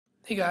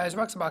Hey guys,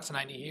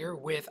 Box90 here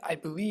with, I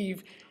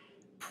believe,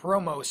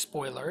 promo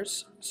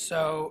spoilers.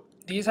 So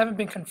these haven't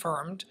been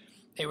confirmed.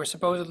 They were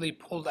supposedly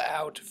pulled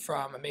out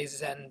from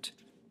Amaze's End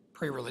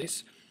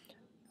pre-release.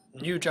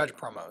 New Judge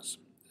promos.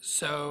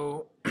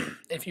 So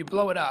if you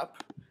blow it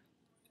up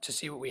to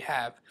see what we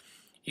have,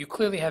 you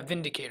clearly have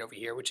Vindicate over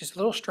here, which is a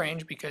little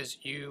strange because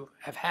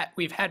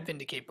we've had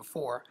Vindicate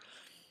before,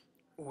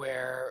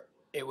 where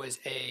it was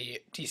a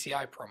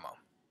DCI promo.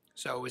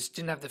 So it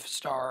didn't have the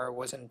star,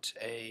 wasn't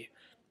a.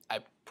 I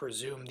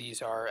presume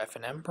these are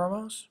F&M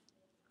promos.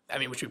 I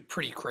mean, which would be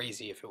pretty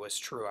crazy if it was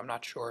true. I'm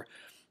not sure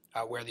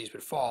where these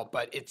would fall,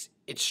 but it's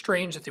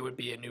strange that there would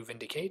be a new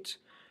Vindicate.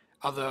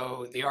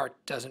 Although the art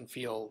doesn't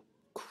feel,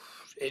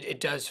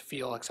 it does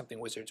feel like something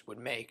Wizards would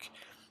make,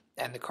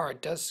 and the card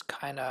does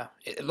kind of,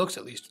 it looks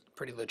at least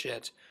pretty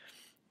legit.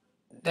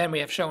 Then we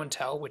have Show and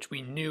Tell, which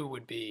we knew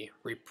would be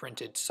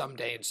reprinted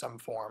someday in some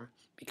form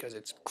because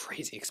it's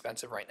crazy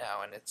expensive right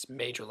now and it's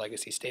major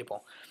legacy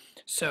staple.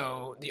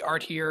 So the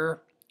art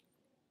here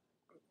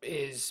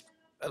is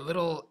a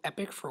little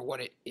epic for what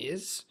it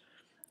is,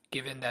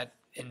 given that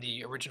in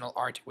the original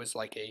art it was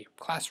like a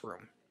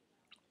classroom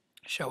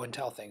show and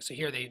tell thing. So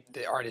here the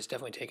art is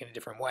definitely taken a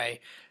different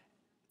way.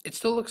 It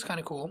still looks kind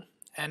of cool.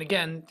 And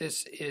again,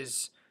 this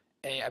is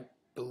a, I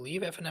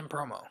believe, F&M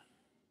promo,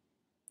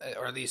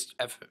 or at least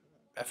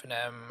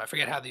F&M. I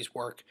forget how these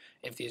work,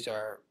 if these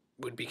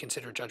would be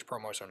considered judge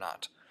promos or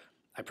not.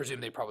 I presume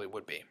they probably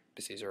would be,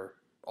 because these are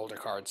older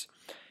cards.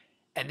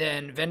 And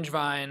then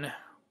Vengevine,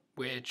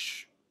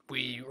 which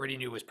we already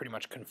knew was pretty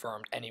much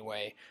confirmed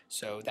anyway,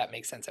 so that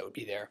makes sense that would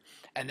be there.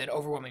 And then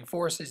Overwhelming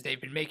Forces, they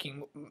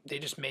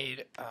just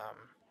made,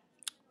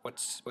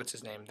 what's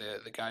his name,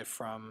 the guy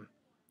from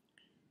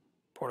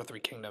Portal 3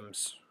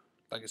 Kingdoms,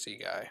 Legacy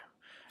guy.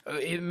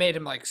 It made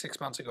him like 6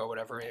 months ago,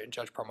 whatever,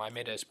 Judge Promo. I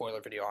made a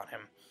spoiler video on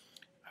him.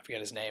 I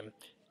forget his name.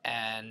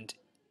 And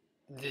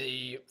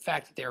the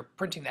fact that they're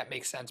printing that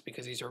makes sense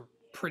because these are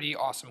pretty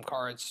awesome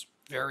cards,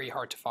 very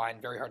hard to find,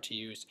 very hard to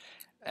use,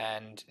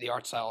 and the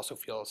art style also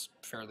feels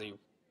fairly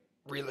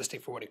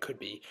realistic for what it could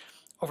be.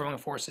 Overwhelming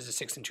Force is a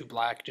 6 and 2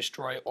 black,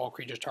 destroy all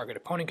creatures target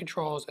opponent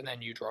controls, and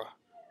then you draw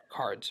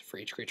cards for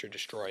each creature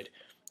destroyed.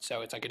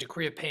 So it's like a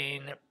Decree of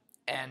Pain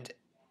and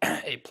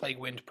a Plague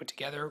Wind put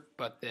together,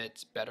 but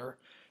it's better,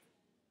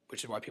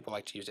 which is why people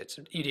like to use it. It's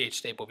an EDH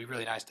staple. It'd be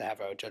really nice to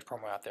have a Judge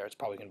promo out there. It's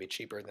probably going to be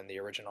cheaper than the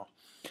original.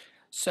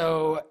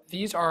 So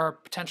these are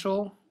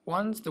potential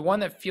ones. The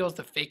one that feels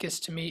the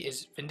fakest to me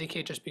is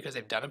Vindicate, just because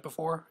they've done it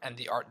before, and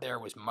the art there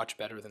was much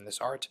better than this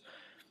art.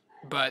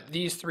 But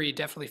these three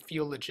definitely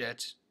feel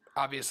legit.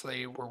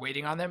 Obviously, we're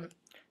waiting on them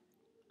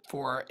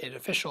for an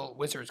official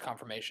Wizards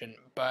confirmation,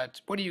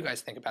 but what do you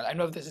guys think about it? I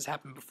know this has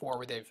happened before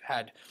where they've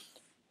had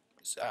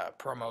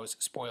promos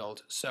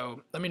spoiled.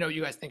 So let me know what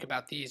you guys think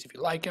about these. If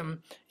you like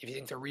them, if you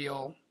think they're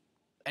real,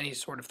 any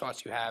sort of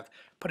thoughts you have,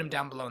 put them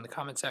down below in the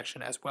comment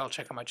section as well.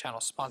 Check out my channel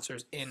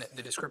sponsors in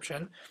the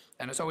description.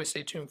 And as always,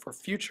 stay tuned for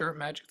future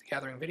Magic the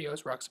Gathering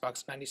videos.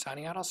 Roxbox90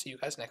 signing out. I'll see you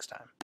guys next time.